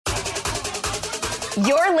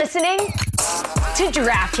You're listening to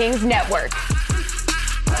DraftKings Network.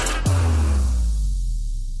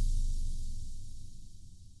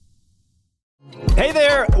 Hey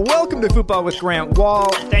there, welcome to Football with Grant Wahl.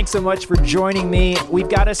 Thanks so much for joining me. We've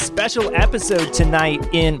got a special episode tonight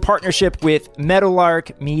in partnership with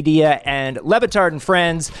Meadowlark Media and Le Batard and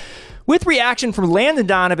Friends, with reaction from Landon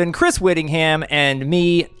Donovan, Chris Whittingham, and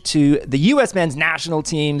me to the U.S. men's national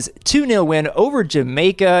team's 2-0 win over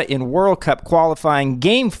Jamaica in World Cup qualifying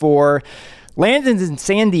Game 4. Landon's in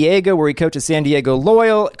San Diego, where he coaches San Diego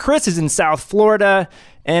Loyal. Chris is in South Florida,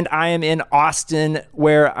 and I am in Austin,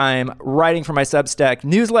 where I'm writing for my Substack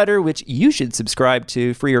newsletter, which you should subscribe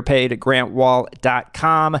to, free or paid, at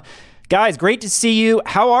grantwahl.com. Guys, great to see you.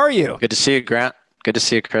 How are you? Good to see you, Grant. Good to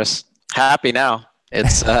see you, Chris. Happy now.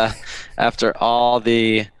 It's after all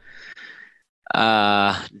the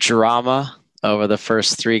drama over the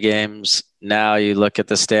first 3 games. Now you look at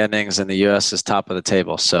the standings and the U.S. is top of the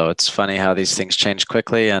table. So it's funny how these things change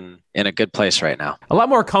quickly, and in a good place right now. A lot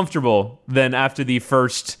more comfortable than after the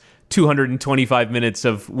first 225 minutes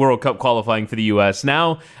of World Cup qualifying for the U.S.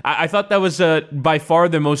 Now, I thought that was by far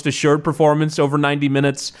the most assured performance over 90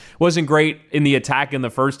 minutes. Wasn't great in the attack in the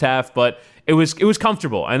first half, but it was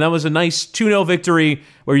comfortable. And that was a nice 2-0 victory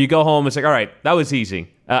where you go home. It's like, all right, that was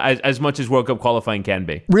easy. As much as World Cup qualifying can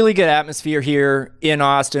be. Really good atmosphere here in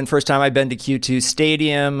Austin. First time I've been to Q2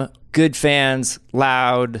 Stadium. Good fans,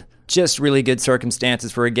 loud, just really good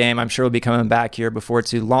circumstances for a game. I'm sure we'll be coming back here before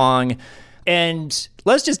too long. And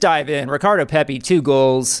let's just dive in. Ricardo Pepi, 2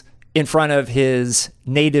 goals in front of his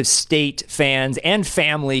native state fans and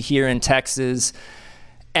family here in Texas.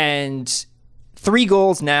 And 3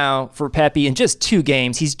 goals now for Pepi in just 2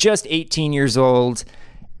 games. He's just 18 years old.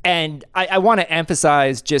 And I want to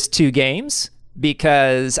emphasize just 2 games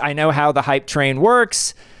because I know how the hype train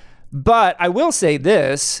works. But I will say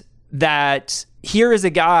this, that here is a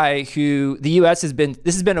guy who the U.S. this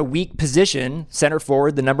has been a weak position, center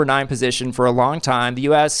forward, the number 9 position for a long time. The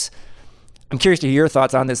U.S., I'm curious to hear your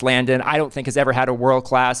thoughts on this, Landon, I don't think has ever had a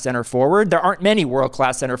world-class center forward. There aren't many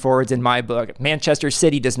world-class center forwards in my book. Manchester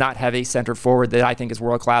City does not have a center forward that I think is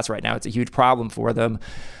world-class right now. It's a huge problem for them.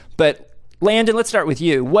 But Landon, let's start with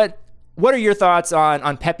you. What are your thoughts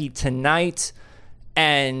on Pepi tonight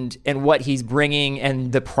and what he's bringing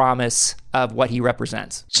and the promise of what he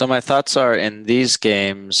represents? So my thoughts are, in these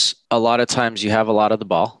games, a lot of times you have a lot of the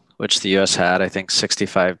ball, which the U.S. had, I think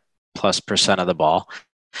 65+% of the ball.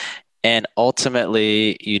 And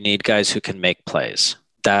ultimately, you need guys who can make plays.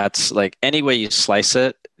 That's like any way you slice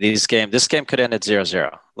it. This game could end at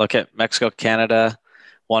 0-0. Look at Mexico, Canada,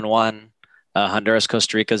 1-1. Honduras,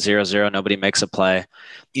 Costa Rica, 0-0. Nobody makes a play.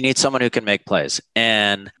 You need someone who can make plays.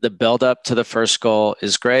 And the build-up to the first goal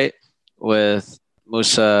is great with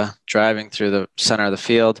Musa driving through the center of the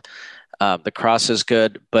field. The cross is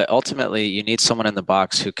good, but ultimately you need someone in the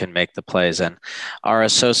box who can make the plays. And our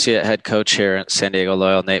associate head coach here at San Diego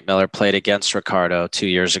Loyal, Nate Miller, played against Ricardo 2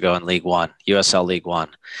 years ago in League One, USL League One.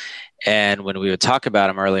 And when we would talk about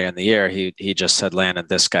him earlier in the year, he just said, Landon,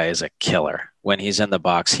 this guy is a killer. When he's in the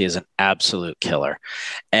box, he is an absolute killer.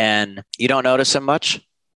 And you don't notice him much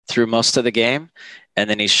through most of the game. And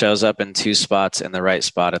then he shows up in 2 spots in the right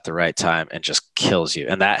spot at the right time and just kills you.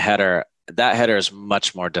 And that header is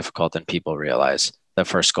much more difficult than people realize, the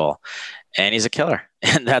first goal. And he's a killer.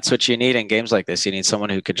 And that's what you need in games like this. You need someone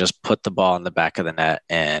who could just put the ball in the back of the net.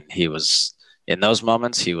 And in those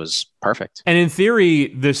moments, he was perfect. And in theory,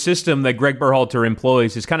 the system that Greg Berhalter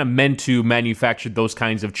employs is kind of meant to manufacture those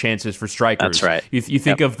kinds of chances for strikers. That's right. You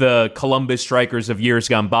think of the Columbus strikers of years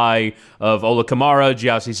gone by, of Ola Kamara,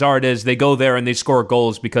 Giassi Zardes. They go there and they score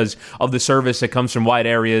goals because of the service that comes from wide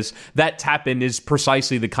areas. That tap-in is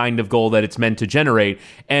precisely the kind of goal that it's meant to generate.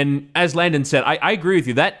 And as Landon said, I agree with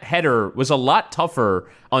you. That header was a lot tougher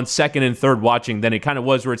on second and third watching than it kind of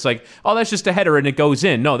was, where it's like, oh, that's just a header and it goes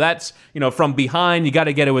in. No, that's, from behind, you got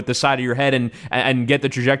to get it with the side of your head and get the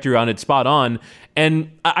trajectory on it spot on.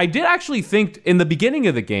 And I did actually think in the beginning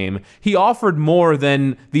of the game, he offered more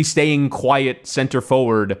than the staying quiet center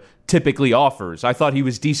forward typically offers. I thought he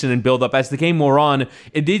was decent in build-up. As the game wore on,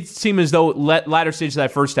 it did seem as though latter stage of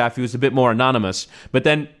that first half, he was a bit more anonymous, but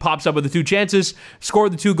then pops up with the 2 chances,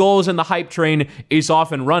 scored the 2 goals, and the hype train is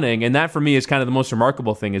off and running. And that, for me, is kind of the most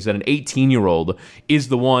remarkable thing, is that an 18-year-old is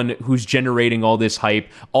the one who's generating all this hype.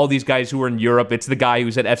 All these guys who are in Europe, it's the guy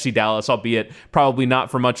who's at FC Dallas, albeit probably not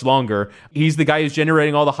for much longer. He's the guy who's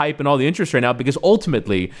generating all the hype and all the interest right now, because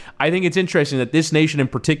ultimately, I think it's interesting that this nation in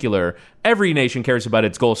particular, every nation cares about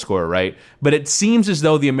its goal scorer, right? But it seems as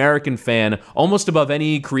though the American fan, almost above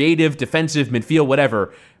any creative, defensive, midfield,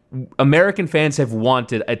 whatever, American fans have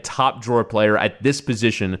wanted a top drawer player at this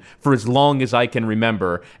position for as long as I can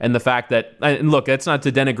remember. And the fact that, and look, that's not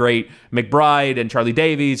to denigrate McBride and Charlie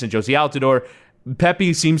Davies and Josie Altidore.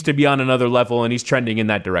 Pepi seems to be on another level, and he's trending in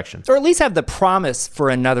that direction. Or at least have the promise for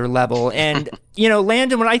another level. And,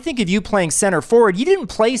 Landon, when I think of you playing center forward, you didn't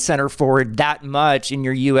play center forward that much in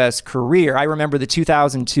your U.S. career. I remember the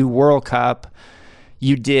 2002 World Cup.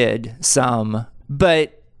 You did some.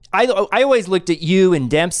 But I always looked at you and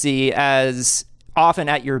Dempsey as often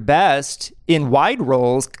at your best in wide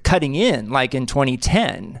roles, cutting in, like in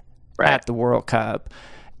 2010 at the World Cup.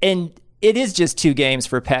 And it is just 2 games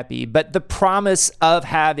for Pepi, but the promise of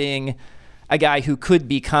having a guy who could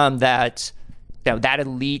become that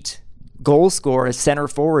elite goal scorer, center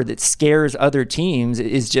forward that scares other teams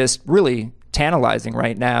is just really tantalizing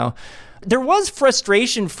right now. There was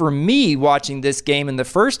frustration for me watching this game in the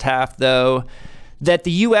first half, though, that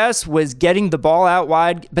the U.S. was getting the ball out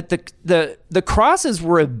wide, but the crosses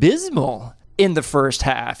were abysmal in the first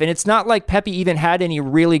half. And it's not like Pepi even had any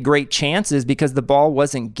really great chances because the ball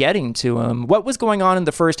wasn't getting to him. What was going on in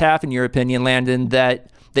the first half, in your opinion, Landon,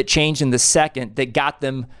 that changed in the second that got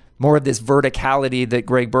them more of this verticality that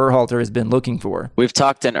Greg Berhalter has been looking for? We've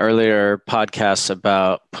talked in earlier podcasts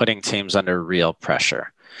about putting teams under real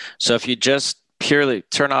pressure. So if you just purely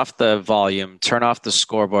turn off the volume, turn off the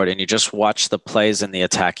scoreboard, and you just watch the plays in the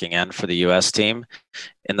attacking end for the U.S. team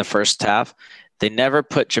in the first half, they never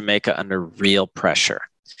put Jamaica under real pressure.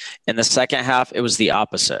 In the second half, it was the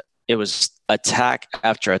opposite. It was attack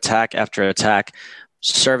after attack after attack,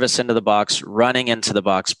 service into the box, running into the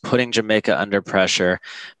box, putting Jamaica under pressure,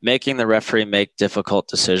 making the referee make difficult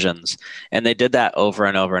decisions. And they did that over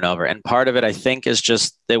and over and over. And part of it, I think, is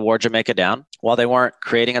just they wore Jamaica down. While they weren't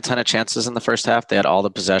creating a ton of chances in the first half, they had all the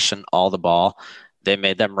possession, all the ball. They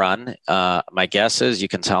made them run. My guess is, you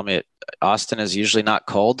can tell me, Austin is usually not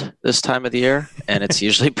cold this time of the year, and it's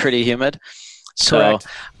usually pretty humid. So Correct.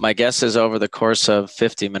 My guess is over the course of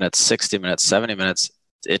 50 minutes, 60 minutes, 70 minutes,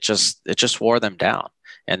 it just wore them down.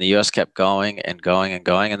 And the U.S. kept going and going and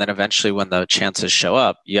going. And then eventually when the chances show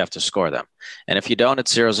up, you have to score them. And if you don't,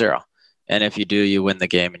 it's 0-0. And if you do, you win the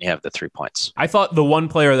game and you have the 3 points. I thought the one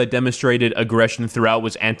player that demonstrated aggression throughout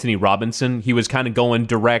was Anthony Robinson. He was kind of going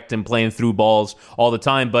direct and playing through balls all the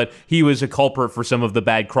time, but he was a culprit for some of the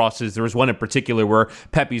bad crosses. There was one in particular where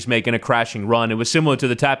Pepi's making a crashing run. It was similar to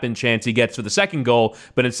the tap-in chance he gets for the second goal,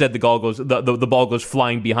 but instead the ball goes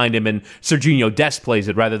flying behind him, and Serginho Dest plays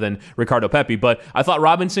it rather than Ricardo Pepi. But I thought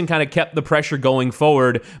Robinson kind of kept the pressure going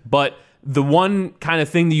forward, but the one kind of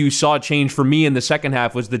thing that you saw change for me in the second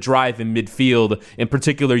half was the drive in midfield, in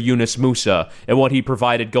particular Yunus Musa, and what he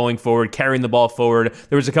provided going forward, carrying the ball forward.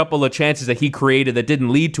 There was a couple of chances that he created that didn't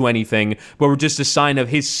lead to anything, but were just a sign of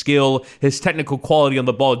his skill, his technical quality on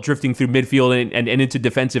the ball, drifting through midfield and into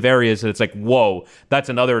defensive areas. And it's like, whoa, that's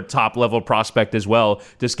another top-level prospect as well,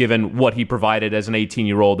 just given what he provided as an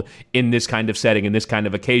 18-year-old in this kind of setting, in this kind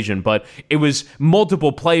of occasion. But it was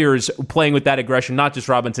multiple players playing with that aggression, not just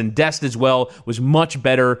Robinson. Dest as well was much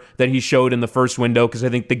better than he showed in the first window, because I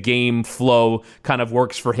think the game flow kind of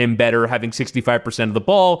works for him better, having 65% of the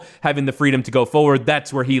ball, having the freedom to go forward.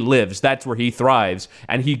 That's where he lives. That's where he thrives.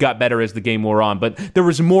 And he got better as the game wore on. But there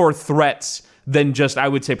was more threats than just, I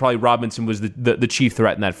would say probably Robinson was the chief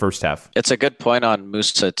threat in that first half. It's a good point on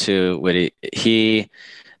Musa too, Whitty.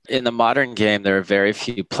 In the modern game, there are very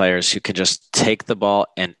few players who can just take the ball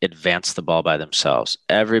and advance the ball by themselves.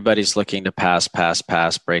 Everybody's looking to pass,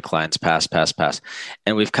 break lines, pass.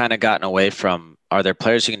 And we've kind of gotten away from, are there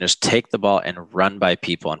players who can just take the ball and run by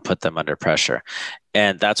people and put them under pressure?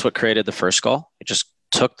 And that's what created the first goal. It just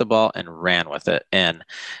took the ball and ran with it. And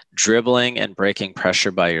dribbling and breaking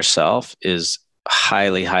pressure by yourself is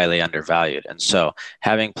highly, highly undervalued. And so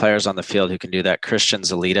having players on the field who can do that,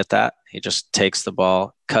 Christian's elite at that. He just takes the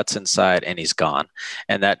ball, cuts inside, and he's gone.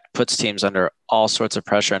 And that puts teams under all sorts of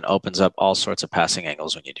pressure and opens up all sorts of passing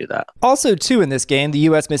angles when you do that. Also, too, in this game, the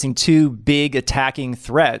U.S. missing 2 big attacking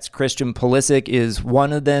threats. Christian Pulisic is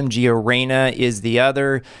one of them. Gio Reyna is the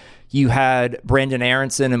other. You had Brenden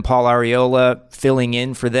Aaronson and Paul Arriola filling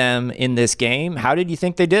in for them in this game. How did you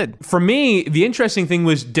think they did? For me, the interesting thing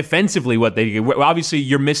was defensively what they did. Obviously,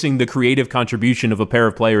 you're missing the creative contribution of a pair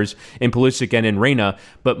of players in Pulisic and in Reyna,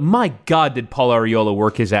 but my God, did Paul Arriola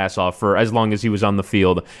work his ass off for as long as he was on the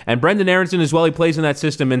field. And Brenden Aaronson as well, he plays in that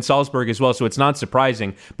system in Salzburg as well, so it's not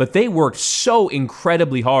surprising. But they worked so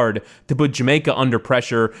incredibly hard to put Jamaica under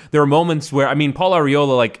pressure. There were moments where, Paul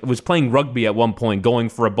Arriola was playing rugby at one point, going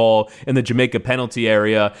for a ball, ball in the Jamaica penalty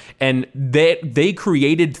area, and they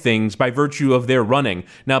created things by virtue of their running.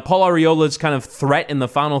 Now, Paul Arriola's kind of threat in the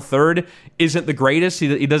final third isn't the greatest. He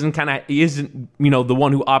isn't the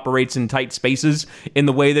one who operates in tight spaces in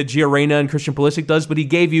the way that Gio Reyna and Christian Pulisic does, but he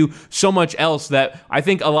gave you so much else that I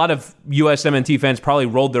think a lot of USMNT fans probably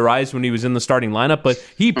rolled their eyes when he was in the starting lineup, but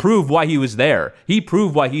he proved why he was there. He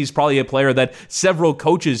proved why he's probably a player that several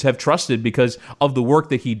coaches have trusted because of the work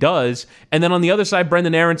that he does. And then on the other side,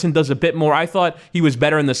 Brendan Aronson does a bit more. I thought he was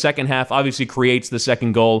better in the second half, obviously creates the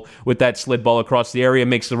second goal with that slid ball across the area,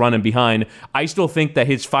 makes the run in behind. I still think that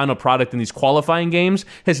his final product in these qualifying games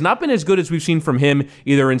has not been as good as we've seen from him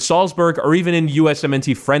either in Salzburg or even in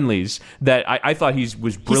USMNT friendlies, that I thought he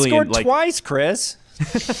was brilliant. He scored twice, Chris.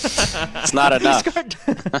 It's not enough.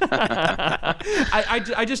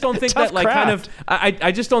 I just don't think that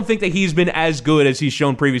I just don't think that he's been as good as he's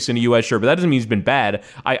shown previously in the U.S. shirt, but that doesn't mean he's been bad.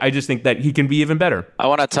 I just think that he can be even better. I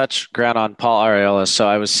want to touch ground on Paul Arriola. So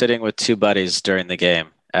I was sitting with two buddies during the game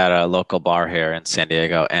at a local bar here in San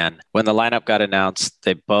Diego, and when the lineup got announced,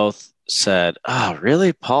 they both said, "Oh,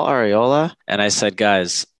 really, Paul Arriola?" And I said,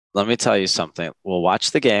 "Guys, let me tell you something. We'll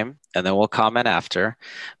watch the game and then we'll comment after.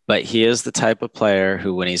 But he is the type of player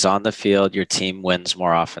who, when he's on the field, your team wins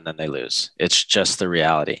more often than they lose. It's just the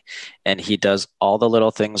reality. And he does all the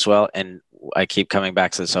little things well. And I keep coming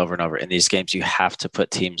back to this over and over. In these games, you have to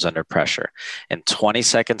put teams under pressure. And 20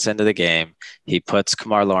 seconds into the game, he puts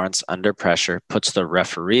Kemar Lawrence under pressure, puts the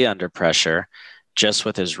referee under pressure, just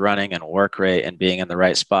with his running and work rate and being in the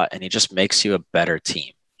right spot. And he just makes you a better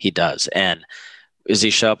team. He does. And does he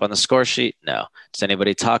show up on the score sheet? No. Does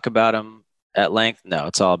anybody talk about him at length? No.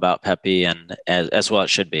 It's all about Pepe, and as well it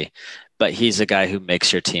should be. But he's a guy who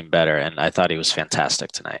makes your team better, and I thought he was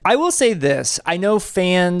fantastic tonight. I will say this. I know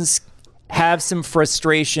fans have some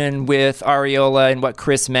frustration with Arriola and what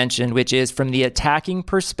Chris mentioned, which is from the attacking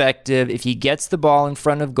perspective, if he gets the ball in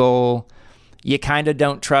front of goal, you kind of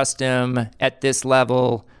don't trust him at this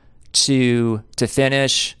level to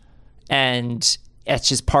finish, and it's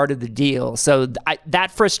just part of the deal. So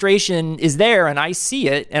that frustration is there, and I see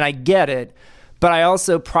it, and I get it. But I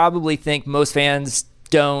also probably think most fans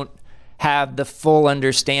don't have the full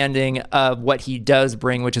understanding of what he does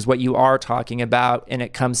bring, which is what you are talking about, and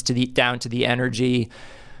it comes to down to the energy.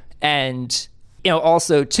 And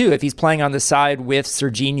also, too, if he's playing on the side with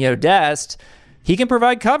Sergiño Dest, he can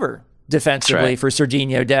provide cover defensively for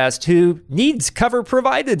Sergiño Dest, who needs cover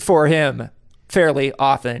provided for him fairly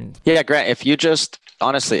often. Yeah, Grant, if you just,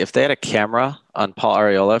 honestly, if they had a camera on Paul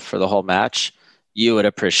Arriola for the whole match, you would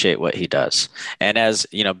appreciate what he does. And as,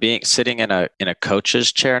 sitting in a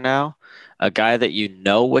coach's chair now, a guy that you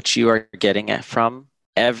know what you are getting it from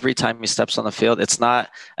every time he steps on the field, it's not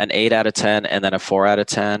an 8 out of 10 and then a 4 out of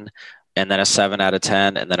 10 and then a 7 out of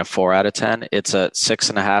 10 and then a 4 out of 10. It's a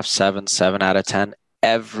 6.5, 7 out of 10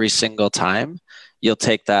 every single time. You'll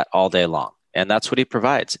take that all day long. And that's what he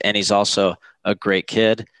provides. And he's also a great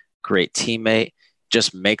kid, great teammate,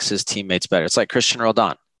 just makes his teammates better. It's like Christian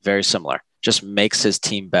Roldan, very similar. Just makes his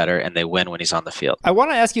team better, and they win when he's on the field. I want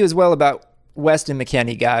to ask you as well about Weston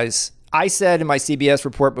McKennie, guys. I said in my CBS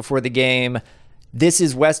report before the game, this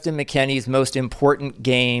is Weston McKennie's most important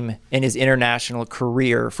game in his international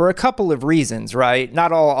career for a couple of reasons, right?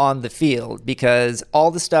 Not all on the field, because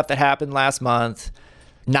all the stuff that happened last month,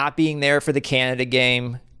 not being there for the Canada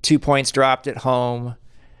game, 2 points dropped at home,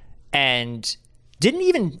 and didn't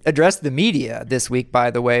even address the media this week,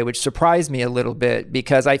 by the way, which surprised me a little bit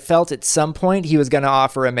because I felt at some point he was going to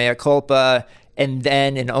offer a mea culpa, and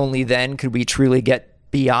then and only then could we truly get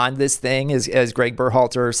beyond this thing, as Greg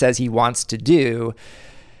Berhalter says he wants to do.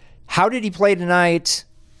 How did he play tonight?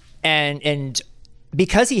 And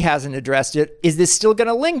because he hasn't addressed it, is this still going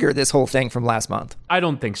to linger, this whole thing from last month? I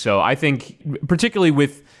don't think so. I think particularly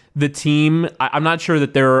with the team, I'm not sure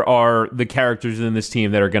that there are the characters in this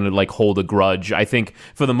team that are going to hold a grudge. I think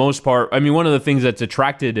for the most part, one of the things that's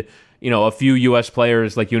attracted a few U.S.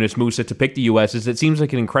 players like Yunus Musah to pick the U.S. is it seems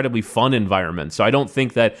like an incredibly fun environment. So I don't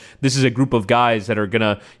think that this is a group of guys that are going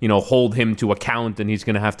to, hold him to account and he's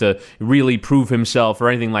going to have to really prove himself or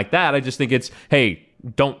anything like that. I just think it's, hey,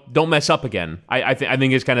 don't mess up again. I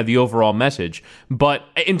think is kind of the overall message. But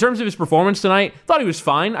in terms of his performance tonight, I thought he was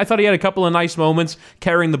fine. I thought he had a couple of nice moments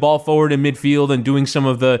carrying the ball forward in midfield and doing some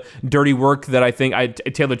of the dirty work that I think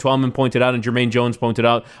Taylor Twellman pointed out and Jermaine Jones pointed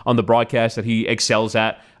out on the broadcast that he excels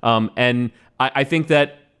at. And I think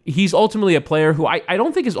that he's ultimately a player who I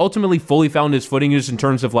don't think has ultimately fully found his footing just in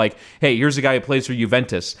terms of like, hey, here's a guy who plays for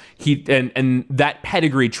Juventus. And that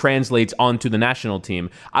pedigree translates onto the national team.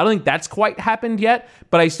 I don't think that's quite happened yet,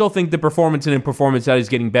 but I still think the performance that is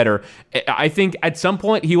getting better. I think at some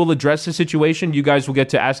point he will address the situation. You guys will get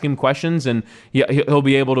to ask him questions and he'll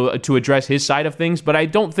be able to address his side of things, but I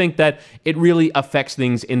don't think that it really affects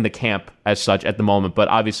things in the camp as such at the moment. But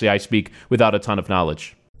obviously I speak without a ton of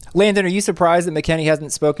knowledge. Landon, are you surprised that McKennie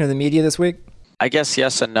hasn't spoken to the media this week? I guess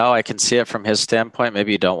yes and no. I can see it from his standpoint.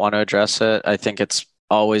 Maybe you don't want to address it. I think it's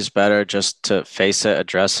always better just to face it,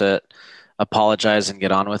 address it, apologize, and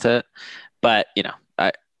get on with it. But,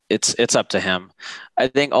 it's up to him. I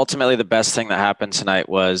think ultimately the best thing that happened tonight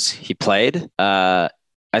was he played. I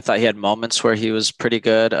thought he had moments where he was pretty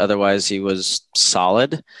good. Otherwise, he was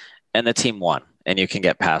solid. And the team won, and you can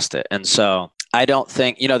get past it. And so I don't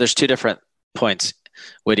think, there's two different points.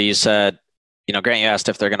 Woody, you said, Grant, you asked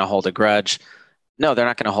if they're going to hold a grudge. No, they're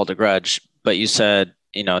not going to hold a grudge. But you said,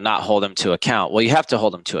 not hold them to account. Well, you have to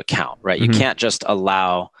hold them to account, right? Mm-hmm. You can't just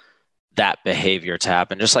allow that behavior to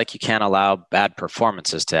happen, just like you can't allow bad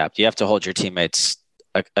performances to happen. You have to hold your teammates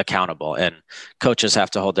accountable, and coaches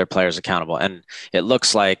have to hold their players accountable. And it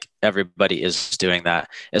looks like everybody is doing that.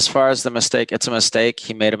 As far as the mistake, it's a mistake.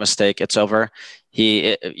 He made a mistake. It's over.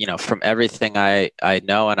 From everything I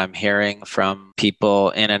know and I'm hearing from people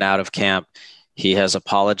in and out of camp, he has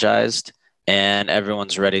apologized and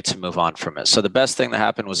everyone's ready to move on from it. So the best thing that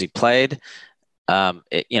happened was he played.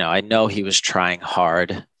 I know he was trying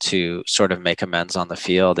hard to sort of make amends on the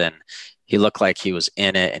field, and he looked like he was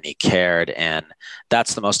in it and he cared, and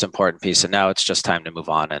that's the most important piece. And now it's just time to move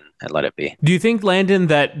on and let it be. Do you think, Landon,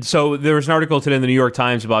 so there was an article today in the New York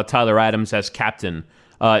Times about Tyler Adams as captain.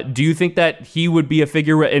 Do you think that he would be a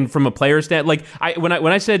figure, and from a player stand, like when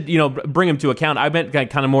I said, bring him to account, I meant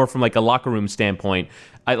kind of more from like a locker room standpoint.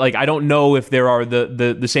 I don't know if there are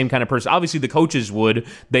the same kind of person. Obviously the coaches would.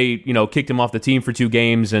 They, kicked him off the team for 2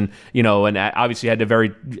 games and obviously had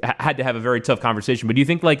to have a very tough conversation. But do you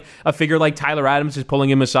think like a figure like Tyler Adams is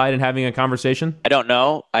pulling him aside and having a conversation? I don't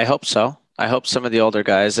know. I hope so. I hope some of the older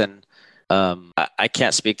guys, and I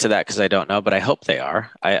can't speak to that because I don't know, but I hope they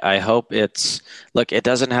are. I hope it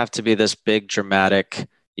doesn't have to be this big dramatic,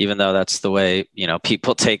 even though that's the way,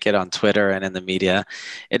 people take it on Twitter and in the media.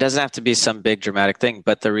 It doesn't have to be some big dramatic thing,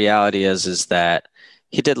 but the reality is that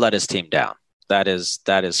he did let his team down. That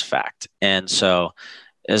is fact. And so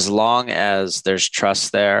as long as there's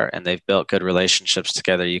trust there and they've built good relationships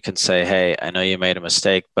together, you can say, hey, I know you made a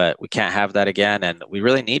mistake, but we can't have that again. And we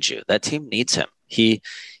really need you. That team needs him. He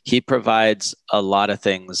provides a lot of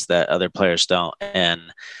things that other players don't. And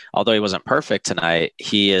although he wasn't perfect tonight,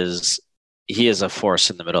 he is a force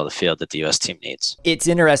in the middle of the field that the U.S. team needs. It's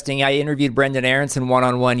interesting. I interviewed Brenden Aaronson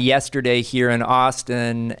one-on-one yesterday here in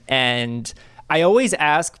Austin, and I always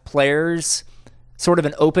ask players sort of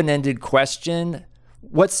an open-ended question.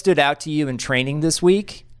 What stood out to you in training this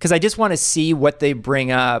week? Because I just want to see what they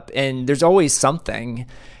bring up, and there's always something.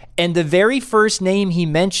 And the very first name he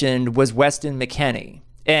mentioned was Weston McKennie.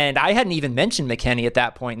 And I hadn't even mentioned McKennie at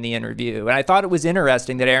that point in the interview. And I thought it was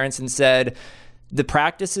interesting that Aaronson said, the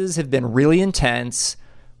practices have been really intense.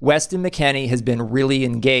 Weston McKennie has been really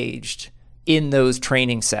engaged in those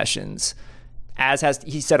training sessions, as has,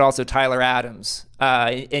 he said, also Tyler Adams.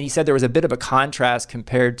 And he said there was a bit of a contrast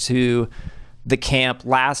compared to the camp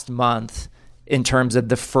last month in terms of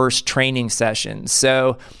the first training session.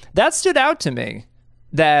 So that stood out to me,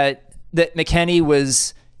 that McKennie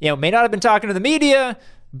was, may not have been talking to the media,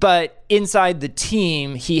 but inside the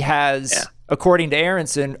team, he has, according to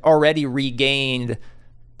Aaronson, already regained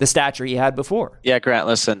the stature he had before. Yeah, Grant,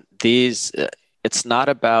 listen, it's not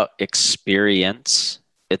about experience.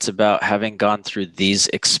 It's about having gone through these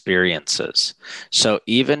experiences. So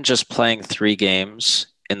even just playing 3 games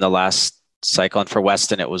in the last cycle, and for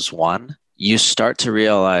Weston, it was 1, you start to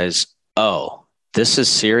realize, this is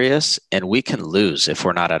serious and we can lose if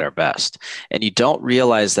we're not at our best. And you don't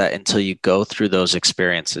realize that until you go through those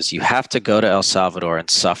experiences. You have to go to El Salvador and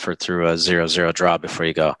suffer through a 0-0 draw before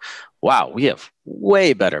you go, wow, we have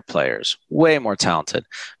way better players, way more talented.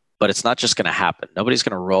 But it's not just going to happen. Nobody's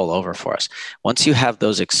going to roll over for us. Once you have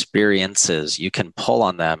those experiences, you can pull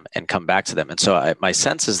on them and come back to them. And so my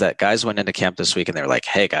sense is that guys went into camp this week and they're like,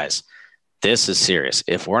 hey guys, this is serious.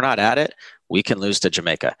 If we're not at it, we can lose to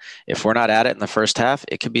Jamaica. If we're not at it in the first half,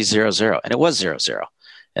 it could be 0-0. And it was 0-0.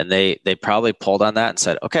 And they probably pulled on that and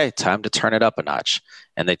said, okay, time to turn it up a notch.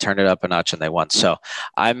 And they turned it up a notch and they won. So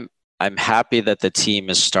I'm I'm happy that the team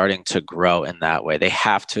is starting to grow in that way. They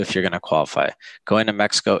have to if you're going to qualify. Going to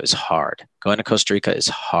Mexico is hard. Going to Costa Rica is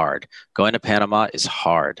hard. Going to Panama is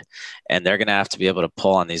hard. And they're going to have to be able to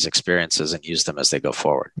pull on these experiences and use them as they go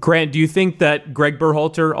forward. Grant, do you think that Greg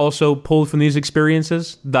Berhalter also pulled from these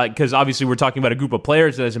experiences? Because obviously we're talking about a group of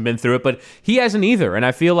players that hasn't been through it, but he hasn't either. And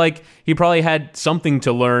I feel like he probably had something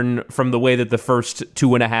to learn from the way that the first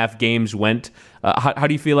 2.5 games went. How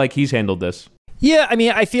do you feel like he's handled this? Yeah, I mean,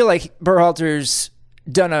 I feel like Berhalter's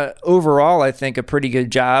done overall, I think, a pretty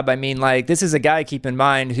good job. I mean, like, this is a guy, keep in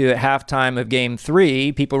mind, who at halftime of game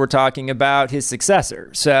 3, people were talking about his successor.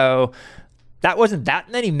 So that wasn't that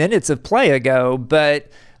many minutes of play ago, but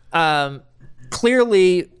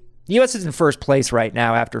clearly the U.S. is in first place right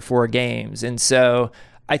now after 4 games. And so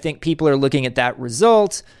I think people are looking at that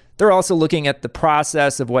result. They're also looking at the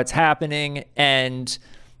process of what's happening. And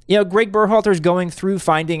Greg Berhalter's going through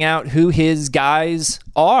finding out who his guys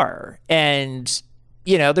are. And,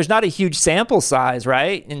 there's not a huge sample size,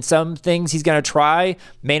 right? And some things he's going to try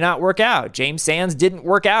may not work out. James Sands didn't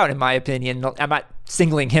work out, in my opinion. I'm not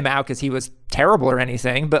singling him out because he was terrible or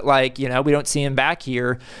anything, but we don't see him back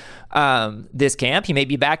here this camp. He may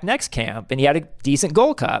be back next camp, and he had a decent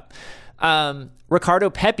Gold Cup. Ricardo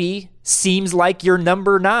Pepi seems like your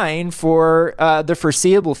number 9 for the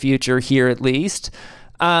foreseeable future here, at least.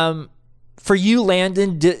 For you,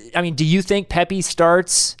 Landon, do you think Pepi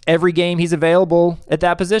starts every game he's available at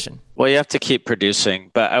that position? Well, you have to keep producing,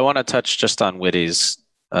 but I want to touch just on Whitty's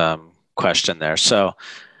question there. So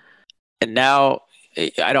now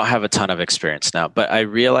I don't have a ton of experience now, but I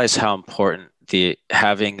realize how important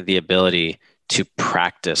having the ability to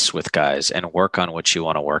practice with guys and work on what you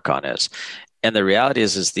want to work on is. And the reality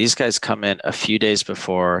is these guys come in a few days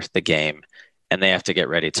before the game and they have to get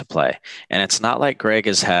ready to play. And it's not like Greg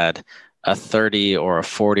has had a 30 or a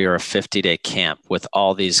 40 or a 50-day camp with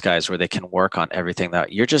all these guys where they can work on everything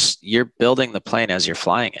that you're building the plane as you're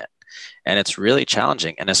flying it. And it's really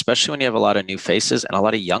challenging. And especially when you have a lot of new faces and a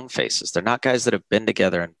lot of young faces, they're not guys that have been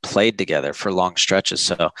together and played together for long stretches.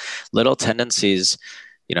 So little tendencies,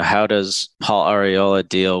 how does Paul Arriola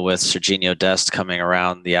deal with Serginho Dest coming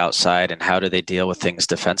around the outside, and how do they deal with things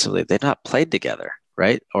defensively? They've not played together,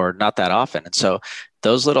 right? Or not that often. And so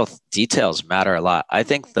those little details matter a lot. I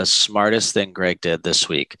think the smartest thing Greg did this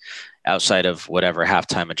week, outside of whatever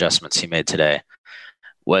halftime adjustments he made today,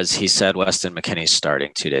 was he said Weston McKennie's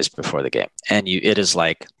starting 2 days before the game. And it is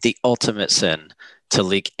like the ultimate sin to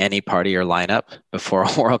leak any part of your lineup before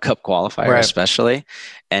a World Cup qualifier, right, especially.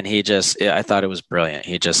 And I thought it was brilliant.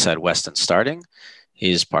 He just said, Weston's starting.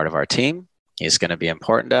 He's part of our team. He's going to be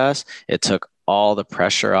important to us. It took all the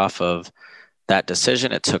pressure off of that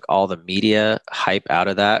decision. It took all the media hype out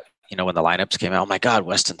of that. When the lineups came out, oh my God,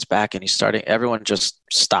 Weston's back and he's starting. Everyone just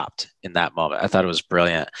stopped in that moment. I thought it was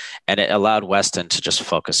brilliant. And it allowed Weston to just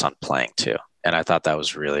focus on playing too. And I thought that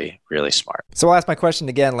was really, really smart. So I'll ask my question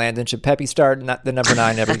again, Landon. Should Pepi start the number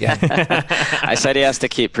 9 every game? I said he has to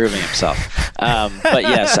keep proving himself. But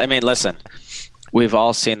yes, listen, we've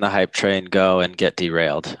all seen the hype train go and get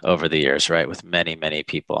derailed over the years, right? With many, many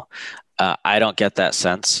people. I don't get that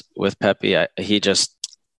sense with Pepi. I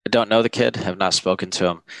don't know the kid, have not spoken to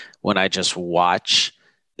him. When I just watch,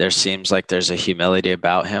 there seems like there's a humility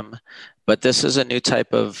about him. But this is a new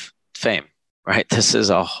type of fame, right? This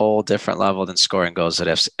is a whole different level than scoring goals at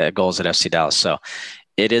FC Dallas. So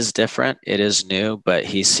it is different. It is new, but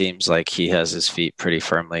he seems like he has his feet pretty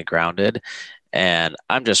firmly grounded. And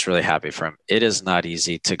I'm just really happy for him. It is not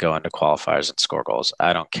easy to go into qualifiers and score goals.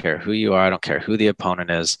 I don't care who you are. I don't care who the opponent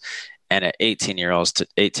is. And at 18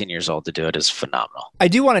 years old to do it is phenomenal. I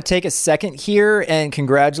do want to take a second here and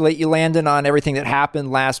congratulate you, Landon, on everything that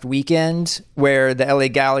happened last weekend, where the LA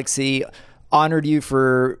Galaxy honored you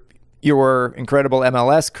for your incredible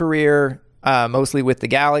MLS career, mostly with the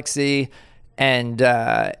Galaxy. And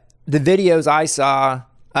the videos I saw,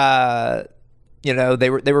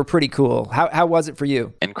 they were pretty cool. How was it for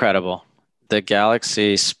you? Incredible. The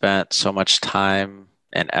Galaxy spent so much time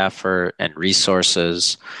and effort and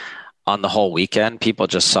resources on the whole weekend. People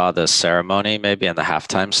just saw the ceremony maybe and the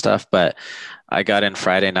halftime stuff, but I got in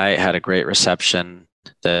Friday night, had a great reception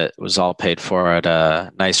that was all paid for at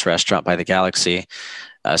a nice restaurant by the Galaxy.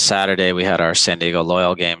 Saturday we had our San Diego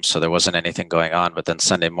Loyal game, so there wasn't anything going on. But then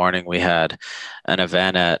Sunday morning we had an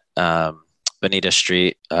event at Bonita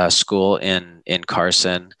Street School in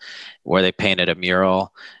Carson where they painted a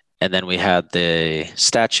mural. And then we had the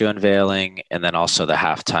statue unveiling and then also the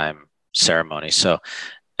halftime ceremony. So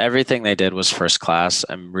everything they did was first class.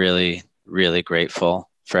 I'm really, really grateful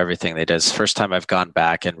for everything they did. It's the first time I've gone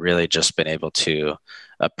back and really just been able to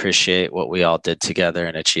appreciate what we all did together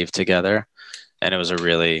and achieve together. And it was a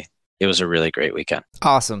really, it was a really great weekend.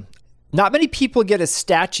 Awesome. Not many people get a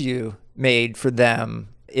statue made for them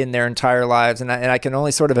in their entire lives. And I can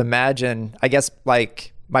only sort of imagine, I guess,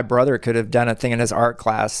 like my brother could have done a thing in his art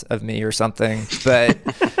class of me or something. But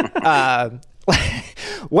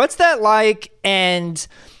what's that like? And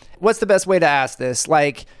what's the best way to ask this?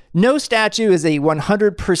 Like, no statue is a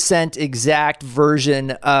 100% exact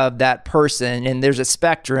version of that person. And there's a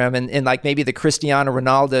spectrum. And like maybe the Cristiano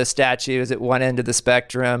Ronaldo statue is at one end of the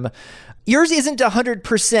spectrum. Yours isn't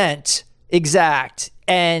 100% exact.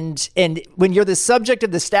 And when you're the subject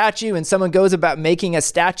of the statue and someone goes about making a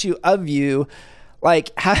statue of you,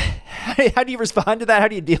 like, how do you respond to that? How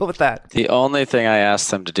do you deal with that? The only thing I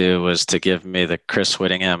asked them to do was to give me the Chris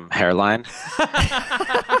Whittingham hairline.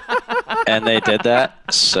 And they did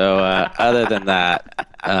that. So other than that,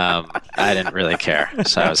 I didn't really care.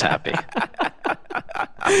 So I was happy.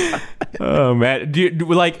 Oh man,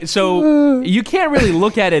 so you can't really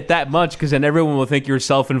look at it that much because then everyone will think you're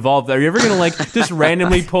self-involved. Are you ever gonna like just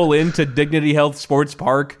randomly pull into Dignity Health Sports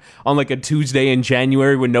Park on like a Tuesday in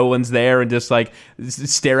January when no one's there and just like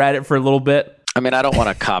stare at it for a little bit? I mean, I don't want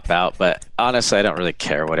to cop out, but honestly, I don't really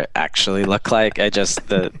care what it actually looked like. I just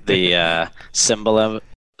the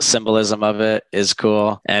symbolism of it is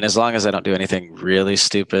cool, and as long as I don't do anything really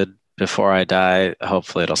stupid before I die,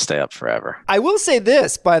 hopefully it'll stay up forever. I will say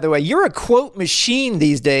this, by the way, you're a quote machine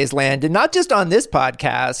these days, Landon, not just on this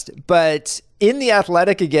podcast, but in The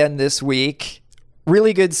Athletic again this week.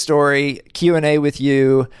 Really good story, Q&A with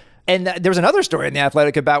you. And there was another story in The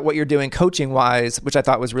Athletic about what you're doing coaching-wise, which I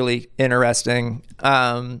thought was really interesting.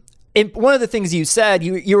 And one of the things you said,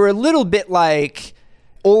 you were a little bit like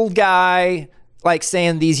old guy, like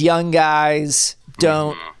saying these young guys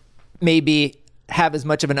don't maybe have as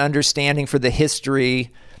much of an understanding for the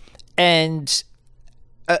history and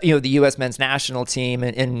the U.S. men's national team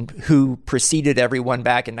and who preceded everyone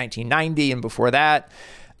back in 1990 and before that.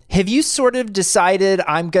 Have you sort of decided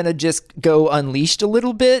I'm going to just go unleashed a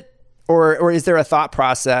little bit, or is there a thought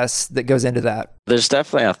process that goes into that? There's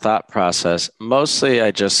definitely a thought process. Mostly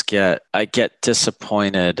I get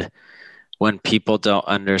disappointed when people don't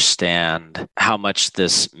understand how much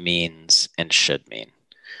this means and should mean.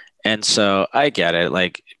 And so I get it.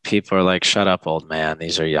 Like, people are like, shut up, old man.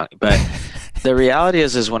 These are young. But the reality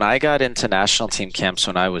is when I got into national team camps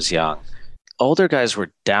when I was young, older guys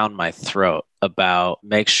were down my throat about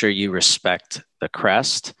make sure you respect the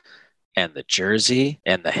crest and the jersey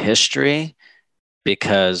and the history,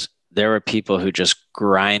 because there were people who just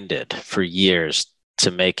grinded for years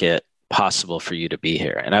to make it possible for you to be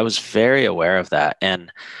here. And I was very aware of that.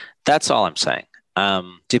 And that's all I'm saying.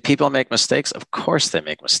 Do people make mistakes? Of course they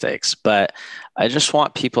make mistakes, but I just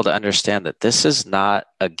want people to understand that this is not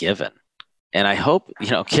a given. And I hope,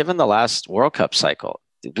 given the last World Cup cycle,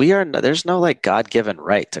 there's no like God-given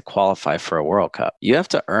right to qualify for a World Cup. You have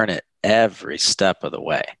to earn it every step of the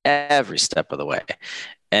way.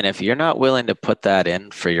 And if you're not willing to put that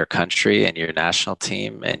in for your country and your national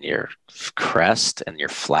team and your crest and your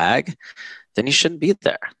flag, then you shouldn't be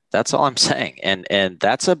there. That's all I'm saying. And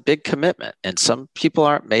that's a big commitment. And some people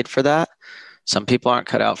aren't made for that. Some people aren't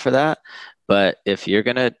cut out for that. But if you're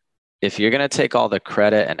going to take all the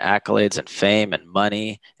credit and accolades and fame and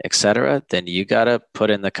money, etc., then you got to put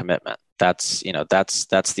in the commitment. That's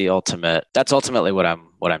ultimately what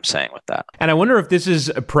I'm saying with that. And I wonder if this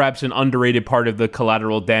is perhaps an underrated part of the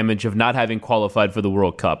collateral damage of not having qualified for the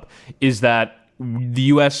World Cup, is that the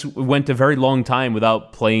U.S. went a very long time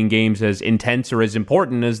without playing games as intense or as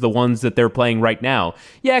important as the ones that they're playing right now.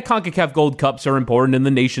 Yeah, CONCACAF Gold Cups are important and the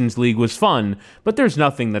Nations League was fun, but there's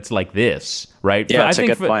nothing that's like this, right? Yeah, that's a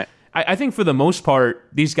good point. I think for the most part,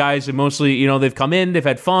 these guys have mostly, they've come in, they've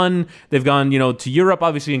had fun, they've gone, to Europe.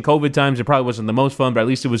 Obviously, in COVID times, it probably wasn't the most fun, but at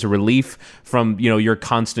least it was a relief from, your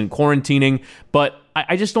constant quarantining. But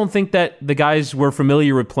I just don't think that the guys were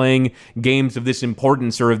familiar with playing games of this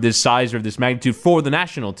importance or of this size or of this magnitude for the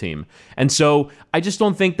national team. And so I just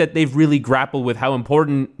don't think that they've really grappled with how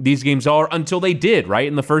important these games are until they did, right,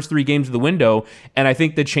 in the first 3 games of the window. And I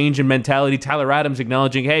think the change in mentality, Tyler Adams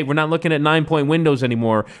acknowledging, hey, we're not looking at 9-point windows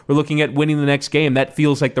anymore. We're looking at winning the next game. That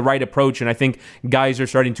feels like the right approach. And I think guys are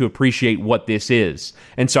starting to appreciate what this is.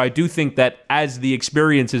 And so I do think that as the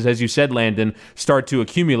experiences, as you said, Landon, start to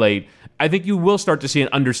accumulate, I think you will start to see an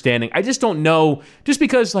understanding. I just don't know, just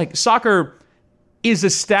because like soccer is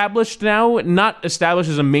established now, not established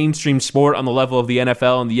as a mainstream sport on the level of the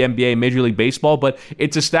NFL and the NBA and Major League Baseball, but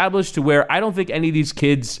it's established to where I don't think any of these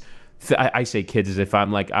kids I say kids as if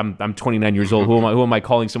I'm 29 years old. Who am I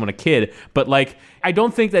calling someone a kid? But like, I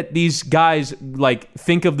don't think that these guys like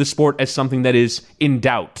think of the sport as something that is in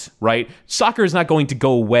doubt, right? Soccer is not going to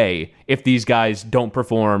go away if these guys don't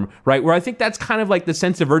perform, right? Where I think that's kind of like the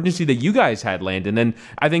sense of urgency that you guys had, Landon. And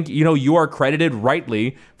I think, you are credited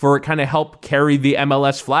rightly for kind of help carry the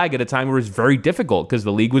MLS flag at a time where it was very difficult because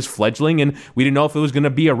the league was fledgling and we didn't know if it was going to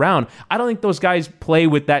be around. I don't think those guys play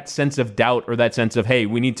with that sense of doubt or that sense of, hey,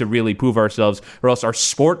 we need to really prove ourselves or else our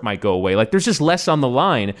sport might go away. Like, there's just less on the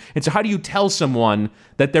line. And so how do you tell someone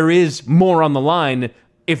that there is more on the line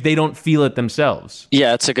if they don't feel it themselves?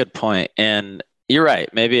 Yeah, it's a good point. And you're right.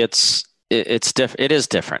 Maybe it is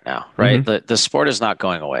different now, right? Mm-hmm. The sport is not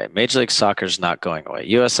going away. Major League Soccer is not going away.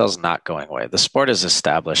 USL is not going away. The sport is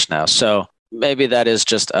established now. So maybe that is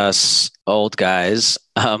just us old guys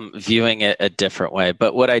viewing it a different way.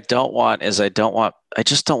 But what I don't want is I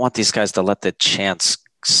just don't want these guys to let the chance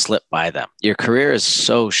slip by them. Your career is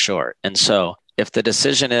so short. And so if the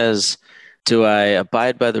decision is, do I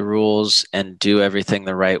abide by the rules and do everything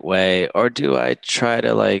the right way? Or do I try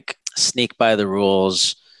to like sneak by the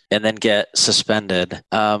rules and then get suspended?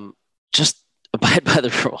 Just abide by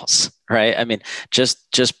the rules, right? I mean,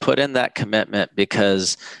 just put in that commitment,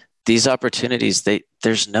 because these opportunities,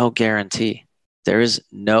 there's no guarantee. There is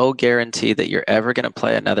no guarantee that you're ever going to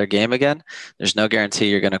play another game again. There's no guarantee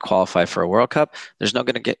you're going to qualify for a World Cup. There's no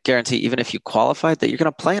guarantee, even if you qualified, that you're going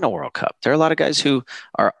to play in a World Cup. There are a lot of guys who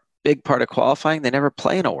are a big part of qualifying. They never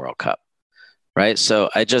play in a World Cup, right? So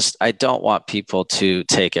I don't want people to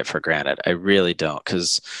take it for granted. I really don't,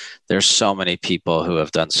 because there's so many people who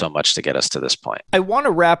have done so much to get us to this point. I want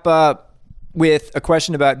to wrap up with a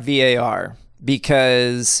question about VAR,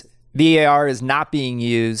 because VAR is not being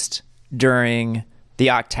used during the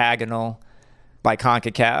octagonal by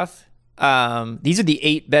CONCACAF. These are the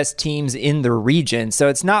 8 best teams in the region. So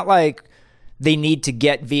it's not like they need to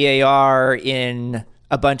get VAR in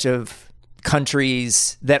a bunch of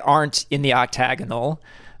countries that aren't in the octagonal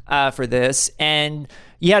for this. And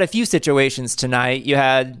you had a few situations tonight. You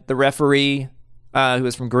had the referee who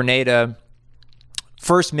was from Grenada,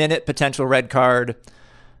 first minute potential red card.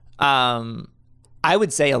 I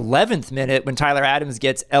would say 11th minute when Tyler Adams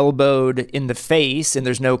gets elbowed in the face and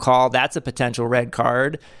there's no call. That's a potential red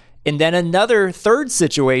card. And then another third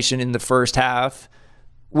situation in the first half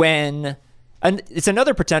when it's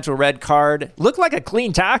another potential red card. Looked like a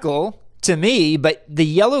clean tackle to me, but the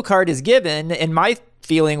yellow card is given. And my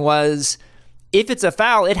feeling was, if it's a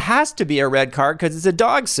foul, it has to be a red card because it's a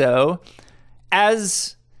dog so,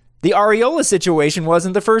 as the Areola situation was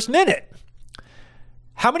in the first minute.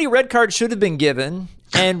 How many red cards should have been given?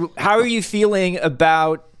 And how are you feeling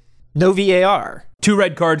about no VAR? 2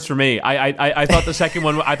 red cards for me. I thought the second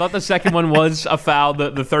one. I thought the second one was a foul.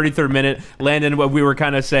 The 33rd minute, Landon. We were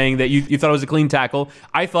kind of saying that you thought it was a clean tackle.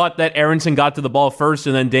 I thought that Aronson got to the ball first,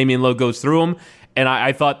 and then Damian Lowe goes through him. And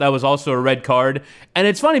I thought that was also a red card. And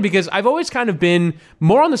it's funny because I've always kind of been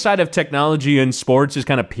more on the side of technology in sports is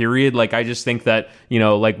kind of period. Like, I just think that,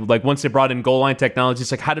 like once they brought in goal line technology,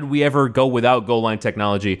 it's like, how did we ever go without goal line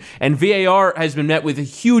technology? And VAR has been met with a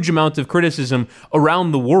huge amount of criticism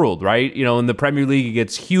around the world, right? In the Premier League, it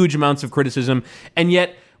gets huge amounts of criticism. And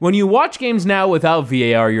yet, when you watch games now without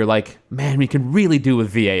VAR, you're like, man, we can really do with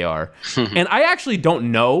VAR. And I actually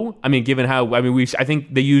don't know. I mean, given how, I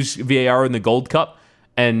think they use VAR in the Gold Cup,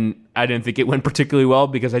 and I didn't think it went particularly well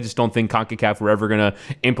because I just don't think CONCACAF were ever going to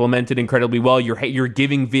implement it incredibly well. You're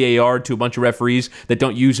giving VAR to a bunch of referees that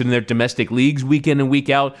don't use it in their domestic leagues week in and week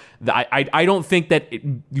out. I don't think that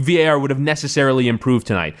VAR would have necessarily improved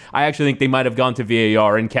tonight. I actually think they might have gone to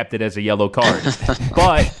VAR and kept it as a yellow card.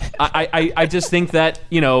 But I just think that,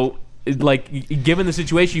 like, given the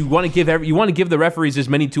situation, you want to give the referees as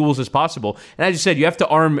many tools as possible. And as you said, you have to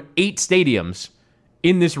arm 8 stadiums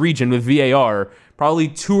in this region with VAR, probably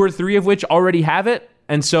 2 or 3 of which already have it.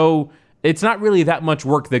 And so it's not really that much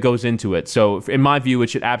work that goes into it. So in my view, it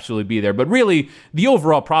should absolutely be there. But really, the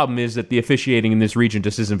overall problem is that the officiating in this region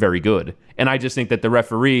just isn't very good. And I just think that the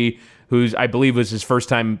referee, who's I believe was his first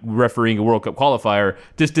time refereeing a World Cup qualifier,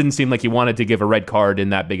 just didn't seem like he wanted to give a red card in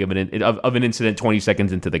that big of an incident 20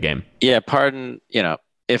 seconds into the game. Yeah, pardon,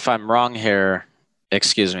 if I'm wrong here,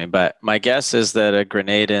 excuse me, but my guess is that a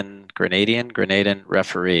Grenadian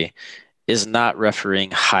referee is not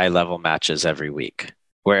refereeing high-level matches every week,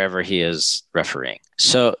 wherever he is refereeing.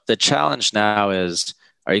 So the challenge now is,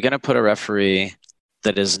 are you going to put a referee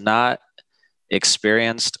that is not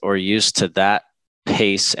experienced or used to that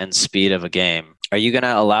pace and speed of a game? Are you going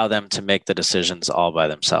to allow them to make the decisions all by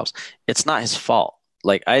themselves? It's not his fault.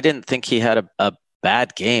 Like, I didn't think he had a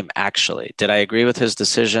bad game, actually. Did I agree with his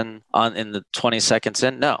decision in the 20 seconds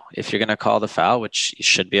in? No. If you're going to call the foul, which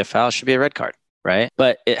should be a foul, it should be a red card, right?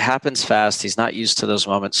 But it happens fast. He's not used to those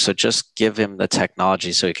moments. So just give him the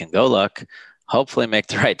technology so he can go look, hopefully make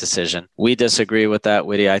the right decision. We disagree with that,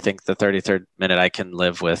 Witty. I think the 33rd minute I can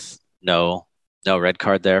live with no red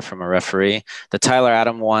card there from a referee. The Tyler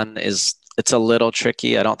Adam one it's a little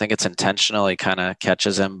tricky. I don't think it's intentional. He kind of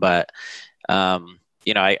catches him, but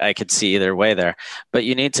I could see either way there. But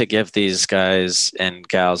you need to give these guys and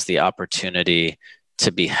gals the opportunity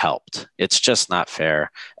to be helped. It's just not fair.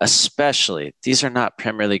 Especially, these are not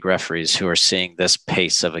Premier League referees who are seeing this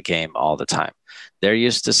pace of a game all the time. They're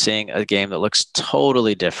used to seeing a game that looks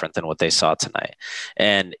totally different than what they saw tonight.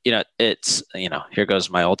 And, here goes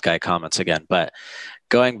my old guy comments again. But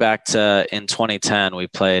going back to in 2010, we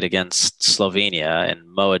played against Slovenia and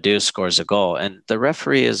Moadou scores a goal. And the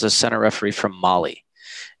referee is a center referee from Mali.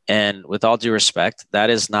 And with all due respect, that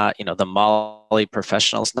is not, the Mali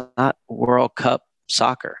professionals, not World Cup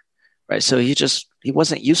soccer, right? So he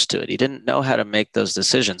wasn't used to it. He didn't know how to make those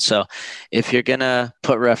decisions. So if you're going to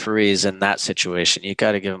put referees in that situation, you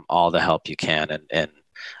got to give them all the help you can. And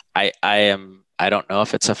I don't know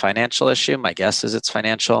if it's a financial issue. My guess is it's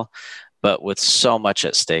financial, but with so much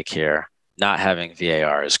at stake here, not having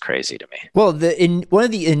VAR is crazy to me. Well, one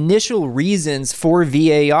of the initial reasons for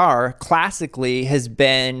VAR classically has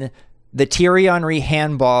been the Thierry Henry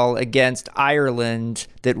handball against Ireland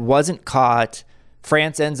that wasn't caught.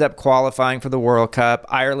 France ends up qualifying for the World Cup.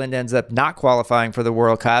 Ireland ends up not qualifying for the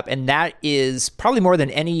World Cup. And that is probably more than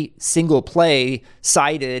any single play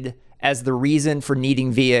cited as the reason for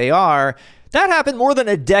needing VAR. That happened more than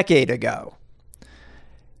a decade ago.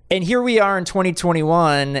 And here we are in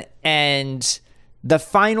 2021, and the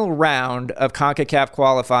final round of CONCACAF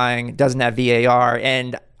qualifying doesn't have VAR.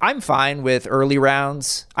 And I'm fine with early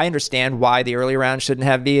rounds. I understand why the early rounds shouldn't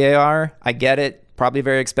have VAR. I get it. Probably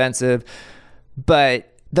very expensive.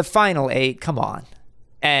 But the final 8, come on.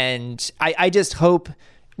 And I just hope,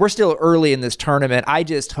 we're still early in this tournament, I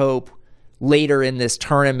just hope later in this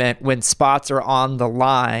tournament when spots are on the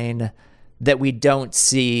line that we don't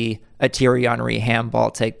see a Thierry Henry handball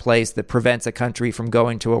take place that prevents a country from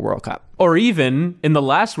going to a World Cup. Or even in the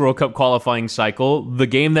last World Cup qualifying cycle, the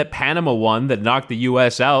game that Panama won that knocked the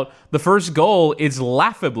U.S. out, the first goal is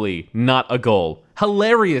laughably not a goal.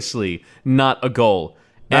 Hilariously not a goal.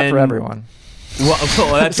 Not for everyone. Well,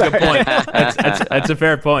 that's a good point. That's a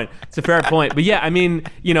fair point. It's a fair point. But yeah, I mean,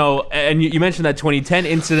 and you mentioned that 2010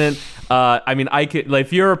 incident. I could, like,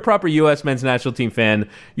 if you're a proper U.S. men's national team fan,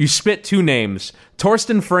 you spit 2 names: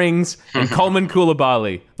 Torsten Frings and Coleman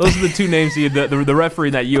Koulibaly. Those are the 2 names the referee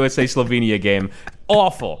in that USA-Slovenia game.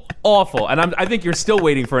 Awful. And I think you're still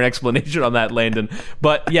waiting for an explanation on that, Landon.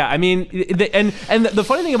 But yeah, I mean, and the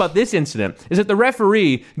funny thing about this incident is that the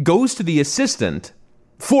referee goes to the assistant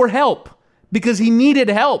for help because he needed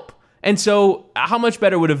help. And so how much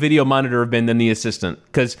better would a video monitor have been than the assistant?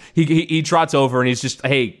 Because he trots over and he's just,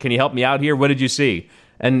 hey, can you help me out here? What did you see?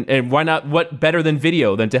 And why not? What better than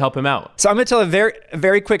video than to help him out? So I'm going to tell a very,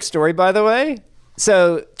 very quick story, by the way.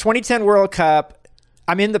 So 2010 World Cup,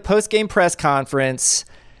 I'm in the post-game press conference,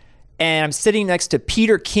 and I'm sitting next to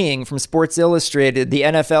Peter King from Sports Illustrated, the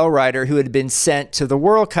NFL writer who had been sent to the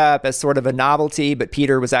World Cup as sort of a novelty, but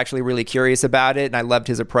Peter was actually really curious about it, and I loved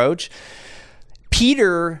his approach.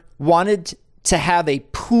 Peter wanted to have a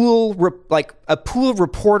pool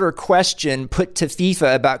reporter question put to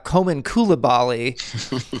FIFA about Coleman Koulibaly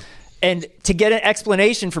and to get an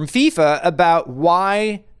explanation from FIFA about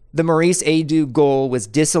why the Maurice Edu goal was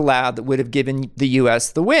disallowed that would have given the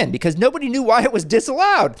U.S. the win, because nobody knew why it was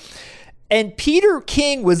disallowed. And Peter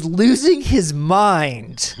King was losing his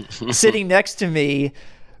mind sitting next to me,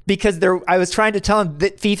 because I was trying to tell him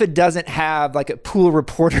that FIFA doesn't have like a pool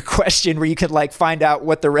reporter question where you could like find out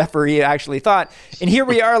what the referee actually thought. And here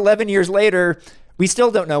we are 11 years later, we still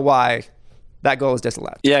don't know why that goal is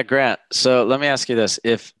disallowed. Yeah, Grant. So let me ask you this.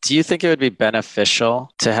 Do you think it would be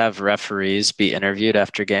beneficial to have referees be interviewed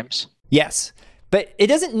after games? Yes, but it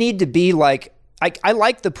doesn't need to be like, I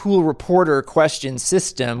like the pool reporter question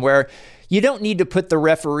system where you don't need to put the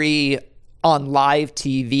referee on live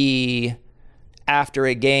TV after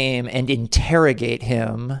a game and interrogate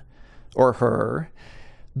him or her,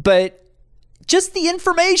 but just the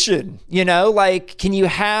information, like, can you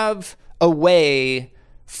have a way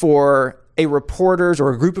for a reporter's or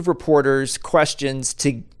a group of reporters' questions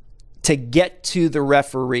to get to the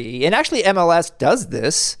referee? And actually MLS does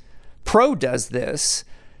this. Pro does this.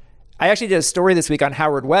 I actually did a story this week on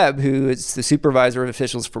Howard Webb, who is the supervisor of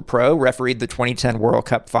officials for Pro, refereed the 2010 World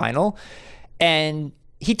Cup final. And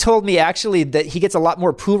he told me actually that he gets a lot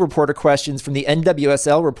more pool reporter questions from the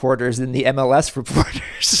NWSL reporters than the MLS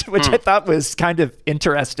reporters, which I thought was kind of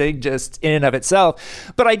interesting just in and of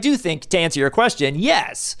itself. But I do think, to answer your question,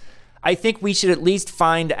 yes, I think we should at least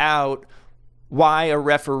find out why a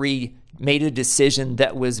referee made a decision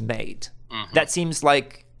that was made. That seems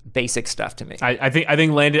like basic stuff to me. I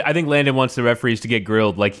think Landon wants the referees to get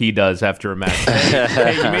grilled like he does after a match.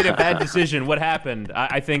 Hey, you made a bad decision. What happened?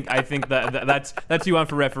 I think that's you on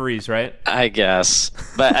for referees, right? I guess,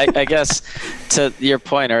 but I guess to your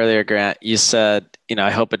point earlier, Grant, you said, I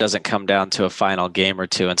hope it doesn't come down to a final game or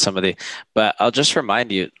two and but I'll just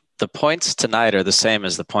remind you, the points tonight are the same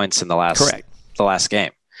as the points in the last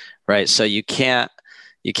game, right? So you can't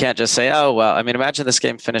just say, oh well. I mean, imagine this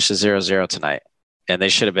game finishes 0-0 tonight, and they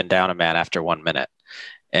should have been down a man after 1 minute,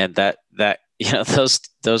 and that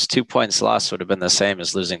those 2 points lost would have been the same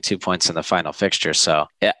as losing 2 points in the final fixture. So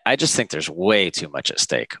yeah, I just think there's way too much at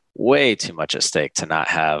stake to not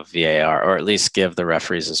have VAR, or at least give the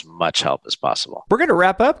referees as much help as possible. We're going to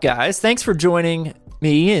wrap up, guys. Thanks for joining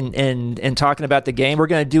me and talking about the game. We're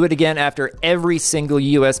going to do it again after every single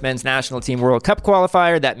U.S. men's national team World Cup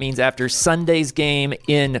qualifier. That means after Sunday's game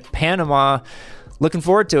in Panama. Looking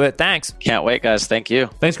forward to it. Thanks. Can't wait, guys. Thank you.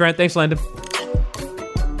 Thanks, Grant. Thanks, Landon.